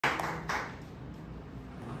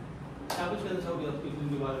क्या कुछ कहना चाहोगे आपकी फिल्म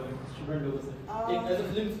के बारे में स्टूडेंट लोगों से एक as a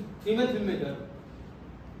female film maker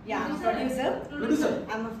Yeah, I'm a producer. Producer?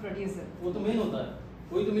 I'm a producer. वो तो मेन होता है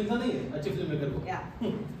कोई तो मिलता नहीं है अच्छे फिल्म मेकर को Yeah.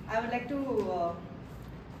 I would like to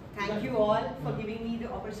thank you all for giving me the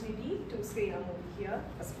opportunity to screen a movie here,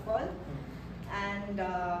 first of all. And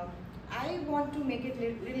I want to make it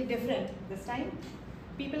little different this time.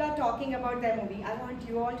 People are talking about their movie. I want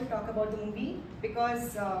you all to talk about the movie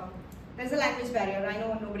because there's a language barrier. I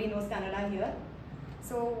know nobody knows Kannada here.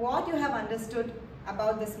 So what you have understood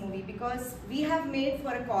about this movie, because we have made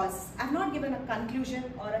for a cause. I've not given a conclusion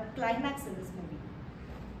or a climax in this movie.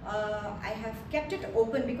 I have kept it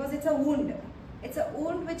open because it's a wound. It's a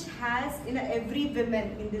wound which has in every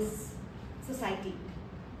woman in this society.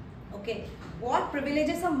 Okay, what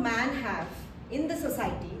privileges a man have in the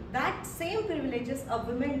society, that same privileges a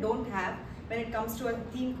woman don't have when it comes to a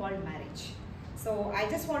theme called marriage. So I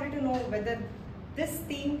just wanted to know whether this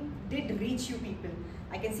theme did reach you people.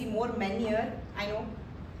 I can see more men here, I know.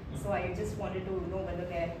 So I just wanted to know whether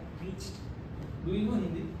they reached. Do you know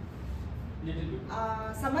Hindi? Little bit.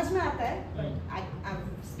 समझ में आता है, but I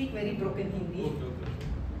speak very broken Hindi.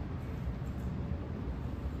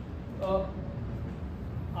 Okay.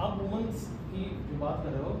 आप women's की जो बात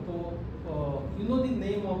कर रहे हो तो you know the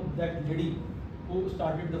name of that lady who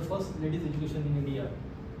started the first ladies education in India?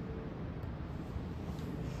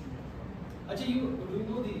 अच्छा, do you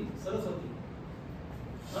know the Saraswati?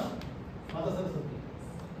 हाँ, माता सरस्वती.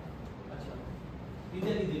 अच्छा,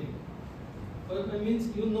 विद्या की देवी. It means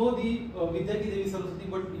you know the Vidya ki Devi Saraswati,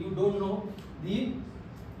 but you don't know the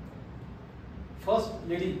first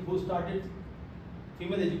lady who started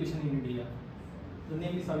female education in India. The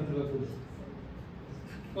name is Savitribai Phule.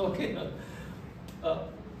 Okay.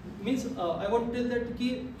 Means I want to tell that कि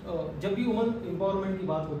जब भी woman empowerment की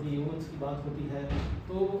बात होती है, women's की बात होती है,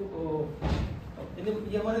 तो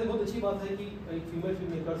ये हमारे लिए बहुत अच्छी बात है कि एक फीमेल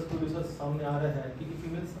फिल्म मेकर्स प्रोड्यूसर्स सामने आ रहे हैं, क्योंकि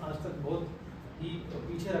फीमेल्स आज तक बहुत ही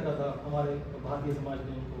पीछे रखा था हमारे भारतीय समाज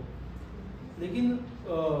ने उनको. लेकिन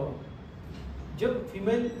जब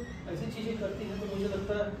फीमेल ऐसी चीज़ें करती है तो मुझे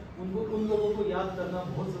लगता है उनको उन लोगों को याद करना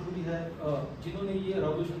बहुत ज़रूरी है जिन्होंने ये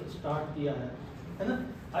रेवोल्यूशन स्टार्ट किया है ना.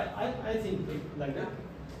 I think like that.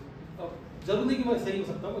 जरूर नहीं कि मैं सही हो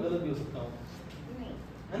सकता हूँ, मैं गलत भी हो सकता हूँ,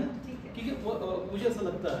 है ना. क्योंकि मुझे ऐसा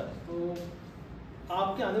लगता है. तो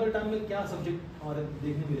आपके आने वाले टाइम में क्या सब्जेक्ट हमारे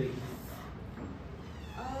देखने मिलेगी?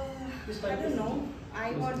 I don't know.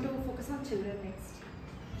 I want to focus on children next.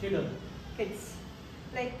 Children. Kids.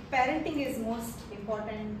 Like parenting is most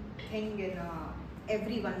important thing in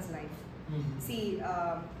everyone's life. See,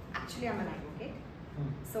 actually I'm an advocate.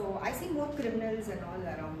 So I see more criminals and all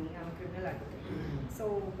around me. I'm a criminal advocate. So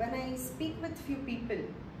when I speak with few people,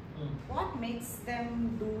 what makes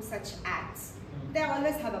them do such acts? They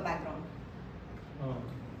always have a background.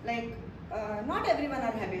 Like not everyone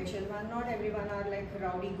are habitual, not everyone are like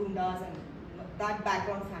rowdy gundas and that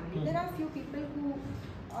background family. There are few people who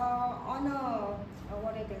on a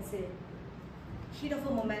what I can say, heat of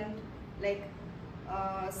a moment, like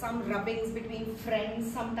some rubbings between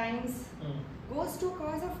friends sometimes goes to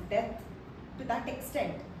cause of death to that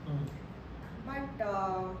extent. But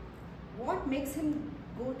what makes him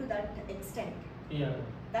go to that extent? Yeah,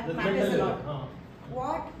 that matters a lot.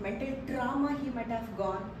 What mental trauma he might have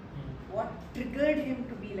gone, what triggered him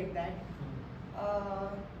to be like that.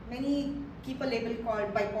 Many keep a label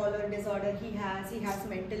called bipolar disorder. He has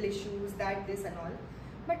mental issues, that, this and all.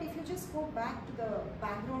 But if you just go back to the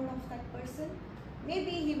background of that person,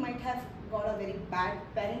 maybe he might have got a very bad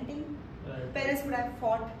parenting. Right. Parents would have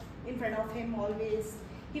fought in front of him always.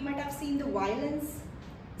 He might have seen the violence.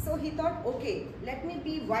 So he thought, okay, let me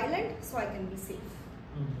be violent so I can be safe.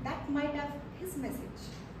 That might have his message.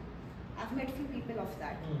 I've met few people of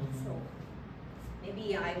that. So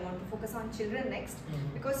maybe I want to focus on children next,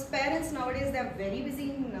 because parents nowadays, they're very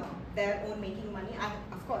busy in their own making money.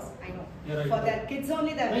 Of course, I know. Right, for their kids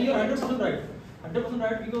only, they're you're 100% right. 100%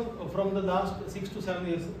 right, because from the last 6 to 7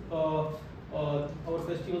 years, our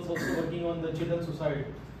festivals also working on the children's suicide.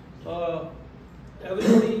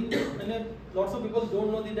 Everybody, and lots of people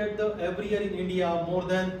don't know that every year in India, more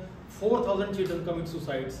than 4,000 children commit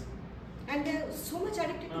suicides. And they're so much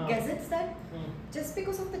addicted to gadgets that just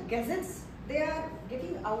because of the gadgets, they are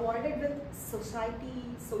getting avoided with society,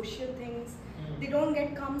 social things. They don't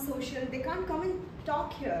get come social. They can't come and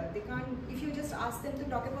talk here. They can't. If you just ask them to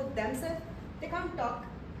talk about themselves, they can't talk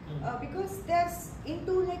because they're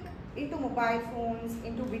into mobile phones,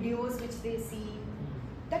 into videos which they see.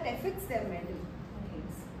 That affects their mental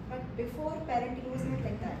things. But before, parenting was not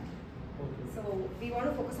like that. Okay. So we want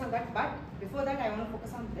to focus on that, but before that I want to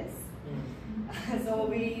focus on this. So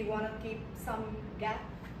we want to keep some gap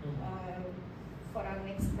for our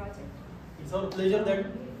next project. It's our pleasure that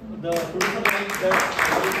the producer likes that.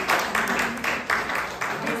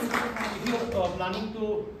 If you are planning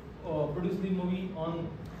to produce the movie on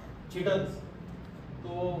cheaters,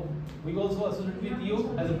 so we also associate with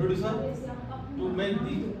you as a producer to make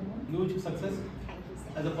the huge success.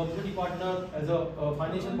 As a publicity partner, as a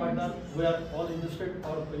financial partner, we are all interested.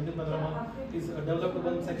 Or Indian Panorama is developed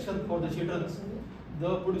one section for the children.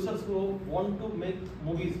 The producers who want to make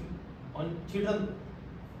movies on children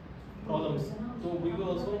problems, so we will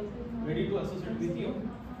also ready to associate with you.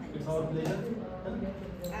 It's our pleasure.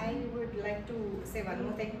 I would like to say one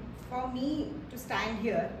more thing. For me to stand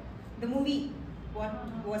here, the movie what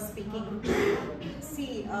was speaking.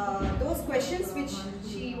 See, those questions which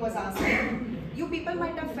she was asking, you people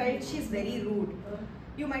might have felt she's very rude.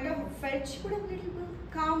 You might have felt she could have little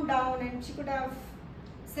bit calmed down and she could have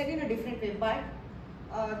said in a different way. But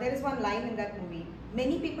there is one line in that movie.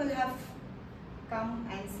 Many people have come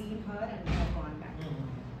and seen her and have gone back.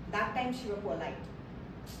 That time she was polite.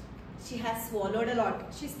 She has swallowed a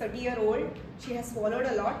lot. She's 30-year-old. She has swallowed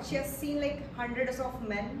a lot. She has seen like hundreds of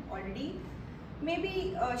men already.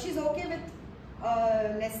 Maybe she's okay with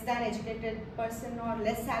less than educated person or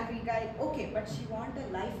less salary guy. Okay, but she wants a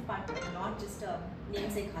life partner, not just a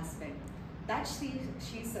namesake husband. That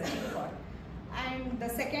she's searching for. And the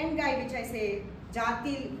second guy, which I say,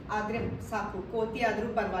 Jati Adrim Saku, Koti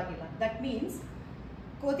Adru Parvagila. That means,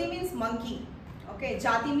 Koti means monkey. Okay,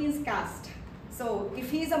 Jati means caste. So if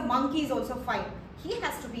he is a monkey, is also fine. He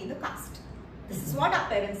has to be in the caste. This is what our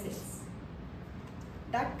parents say.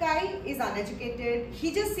 That guy is uneducated.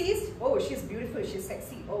 He just sees, oh, she's beautiful, she's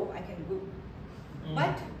sexy, oh, I can go.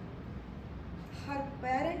 But her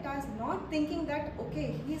parent is not thinking that,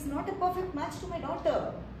 okay, he is not a perfect match to my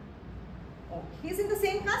daughter. Oh, he's in the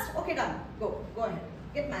same caste, okay, done, go ahead,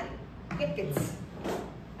 get married, get kids.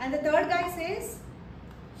 And the third guy says,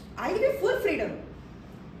 I'll give you full freedom,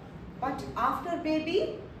 but after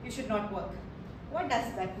baby, you should not work. What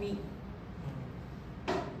does that mean?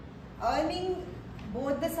 Earning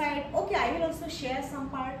both the side, okay, I will also share some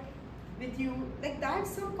part with you. Like that,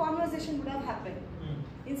 some conversation would have happened.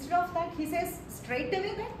 Instead of that, he says straight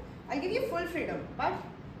away that I'll give you full freedom, but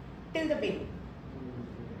till the baby.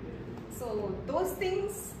 So those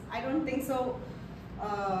things, I don't think so.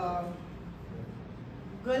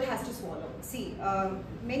 Girl has to swallow. See,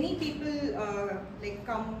 many people like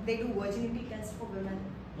come, they do virginity test for women.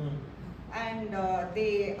 And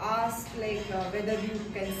they ask like whether you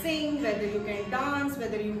can sing, whether you can dance,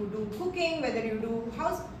 whether you do cooking, whether you do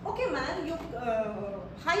house. Okay man, you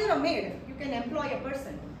hire a maid, you can employ a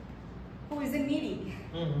person who isn't needy.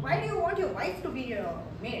 Why do you want your wife to be a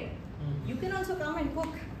maid? You can also come and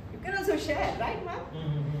cook, you can also share, right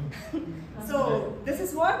ma'am? So this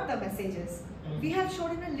is what the message is. We have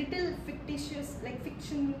shown in a little fictitious, like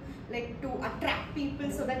fiction, like to attract people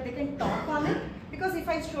so that they can talk on it. Because if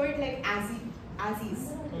I show it like as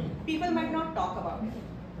is, people might not talk about it.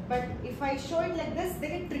 But if I show it like this, they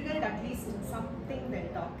get triggered at least. Something they'll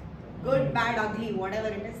talk. Good, bad, ugly, whatever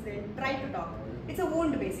it is, they'll try to talk. It's a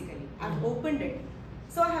wound basically. I've opened it.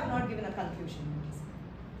 So I have not given a conclusion.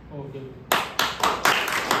 Okay.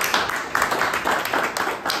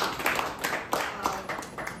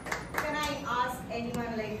 Can I ask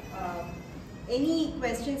anyone like any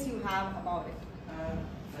questions you have about it?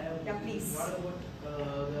 Yeah, please. Not about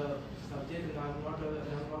the subject. I'm not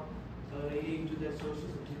really into the social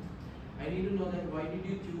subject. I need to know that why did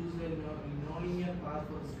you choose a non-linear path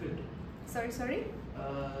for the script? Sorry?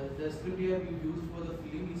 The script here you used for the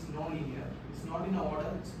film is non-linear. It's not in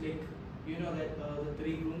order. It's like you know that the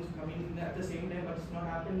three rooms coming in at the same time, but it's not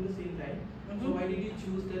happening at the same time. So why did you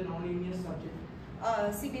choose the non-linear subject?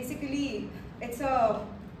 See, basically, it's a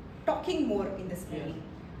talking more in this movie.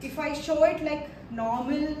 Yeah. If I show it like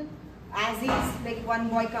normal, as is, like one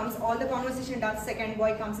boy comes, all the conversation does, second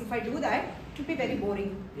boy comes. If I do that, it will be very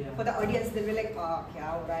boring for the audience. They'll be like, "Ah, kya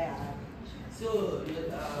ho raha hai yaar?" So,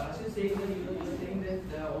 as you saying that you're saying that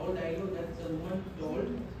the old dialogue that the woman told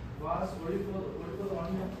was only for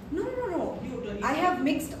one man? No. I have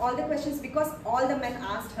mixed all the questions because all the men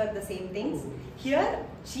asked her the same things. Here,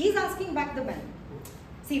 she is asking back the men.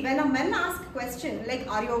 See, when a man asks question like,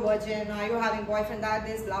 are you a virgin, are you having boyfriend, that,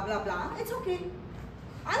 this, blah, blah, blah, it's okay.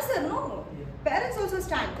 Answer, no. Parents also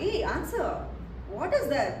stand, hey, answer. What is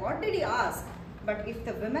that? What did he ask? But if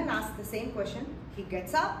the women ask the same question, he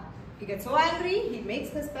gets up, he gets so angry, he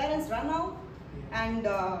makes his parents run out. And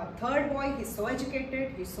third boy, he's so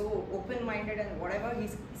educated, he's so open-minded and whatever he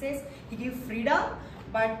says, he gives freedom,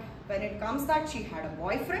 but When it comes that she had a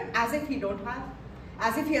boyfriend, as if he don't have,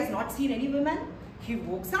 as if he has not seen any women, he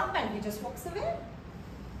wakes up and he just walks away.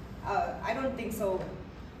 I don't think so.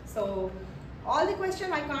 So all the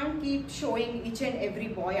question, I can't keep showing each and every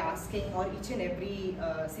boy asking or each and every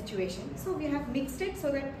situation. So we have mixed it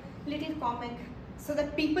so that little comic, so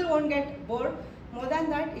that people won't get bored. More than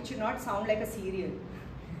that, it should not sound like a serial.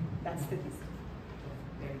 That's the reason.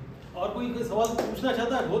 और कोई सवाल पूछना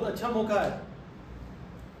चाहता है? बहुत अच्छा मौका है,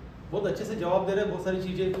 बहुत अच्छे से जवाब दे रहे हैं, बहुत सारी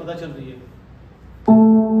चीजें पता चल रही है।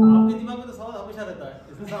 आपके दिमाग में तो सवाल हमेशा रहता है,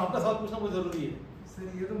 इसलिए आपका सवाल पूछना बहुत जरूरी है। सर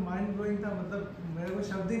ये तो माइंड ब्लोइंग था, मतलब मेरे को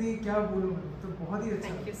शब्द ही नहीं क्या बोलूं, तो बहुत ही अच्छा।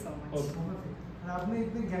 Thank you so much. बहुत ही, और आपने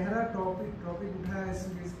इतने गहरा टॉपिक उठाया इस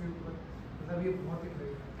केस के ऊपर, मतलब ये बहुत ही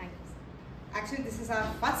great है। Thank you. Actually, this is our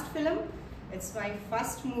first film. It's my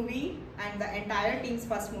first movie and the entire team's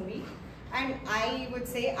first movie. And I would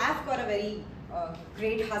say I've got a very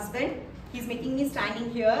great husband. He's making me standing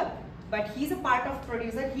here, but he's a part of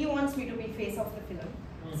producer. He wants me to be face of the film.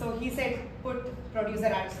 So he said, put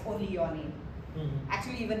producer as only your name.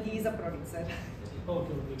 Actually, even he is a producer.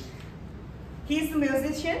 Okay. He's the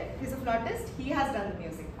musician. He's a flautist. He has done the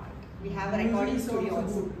music part. We have a recording studio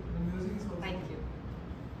also. The music is also Thank you.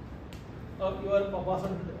 You are Papa's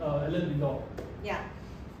LLB law. Yeah.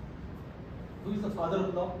 Who is the father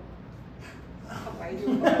of law? Why do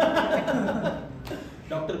you call it?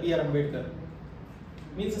 Dr. B.R. Ambedkar.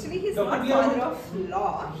 Means Actually, he's Dr. not B.R. father of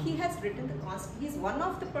law. He has written the constitution. He's one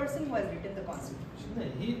of the person who has written the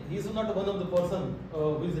constitution. He is not one of the person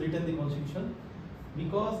who has written the constitution,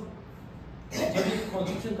 because जब ये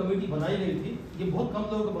constitution committee बनाई गई थी, ये बहुत कम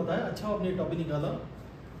लोगों को पता है। अच्छा आपने टॉपिक निकाला।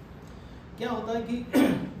 क्या होता है कि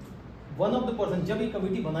वन ऑफ द पर्सन, जब ये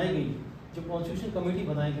कमेटी बनाई गई, जब कॉन्स्टिट्यूशन कमेटी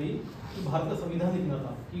बनाई गई, तो भारत का संविधान लिखना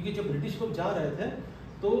था, क्योंकि जब ब्रिटिश लोग जा रहे थे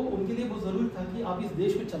तो उनके लिए बहुत ज़रूरी था कि आप इस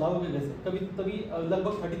देश को चलाओगे कैसे। तभी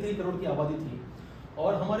लगभग 33 करोड़ की आबादी थी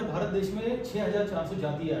और हमारे भारत देश में 6400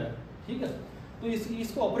 जातियाँ हैं, ठीक है। तो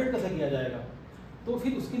इसको ऑपरेट कैसे किया जाएगा, तो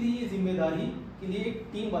फिर उसके लिए जिम्मेदारी के लिए एक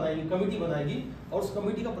टीम बनाएगी, कमेटी बनाएगी, और उस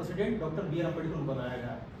कमेटी का प्रेसिडेंट डॉक्टर बी.आर. अम्बेडकर को बनाया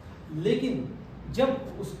गया। लेकिन जब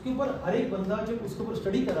उसके ऊपर हर एक बंदा जब उसके ऊपर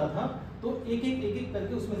स्टडी कर रहा था, तो एक एक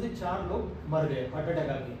करके उसमें से 4 लोग मर गए हार्ट अटैक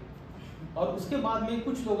आके। और उसके बाद में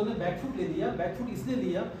कुछ लोगों ने बैकफुट ले लिया। बैकफुट इसलिए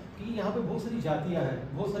लिया कि यहाँ पे बहुत सारी जातियाँ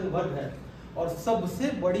हैं, बहुत सारे वर्ग हैं, और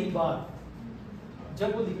सबसे बड़ी बात,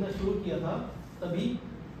 जब वो लिखना शुरू किया था तभी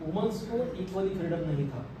वुमेन्स को इक्वली फ्रीडम नहीं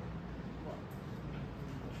था,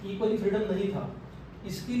 इक्वली फ्रीडम नहीं था।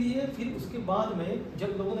 इसके लिए फिर उसके बाद में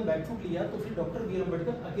जब लोगों ने बैकफुट लिया तो फिर डॉक्टर बी.आर.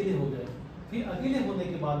 अम्बेडकर अकेले हो गए। फिर अकेले होने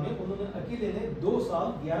के बाद में उन्होंने अकेले ने 2 साल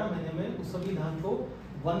 11 महीने में उस संविधान को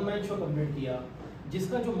वन मैन शो कंप्लीट किया,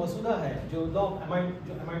 जिसका जो मसूदा है, जो लॉ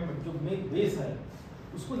अमेंडमेंट जो मेन बेस है,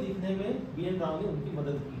 उसको लिखने में बी.एन. राव ने उनकी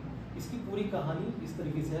मदद की। इसकी पूरी कहानी इस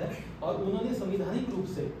तरीके से है, और उन्होंने संवैधानिक रूप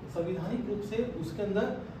से उसके अंदर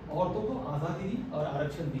औरतों को आज़ादी दी और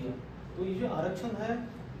आरक्षण दिया। तो ये जो आरक्षण है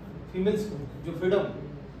फीमेल्स को, जो फ्रीडम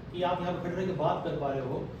कि आप यहाँ पर खड़े रह के बात कर पा रहे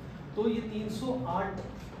हो, तो ये 308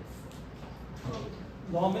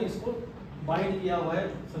 लॉ में इसको बाइंड किया हुआ है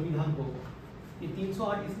संविधान को। ये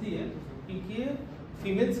 308 इसलिए क्योंकि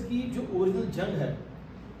फीमेल्स की जो ओरिजिनल जंग है,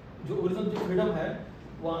 जो ओरिजिनल जो फ्रीडम है,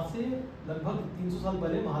 वहाँ से लगभग 300 साल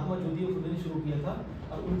पहले महात्मा ज्योतिबा फुले ने शुरू किया था,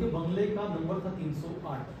 और उनके बंगले का नंबर था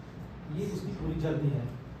 308। ये उसकी पूरी जर्नी है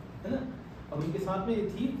ना। और उनके साथ में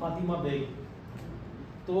थी फातिमा बेग।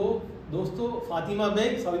 तो दोस्तों, फातिमा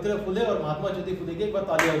बेग, सावित्रीबाई फुले और महात्मा ज्योतिबा फुले की एक बार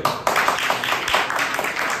तालियां हो जाए।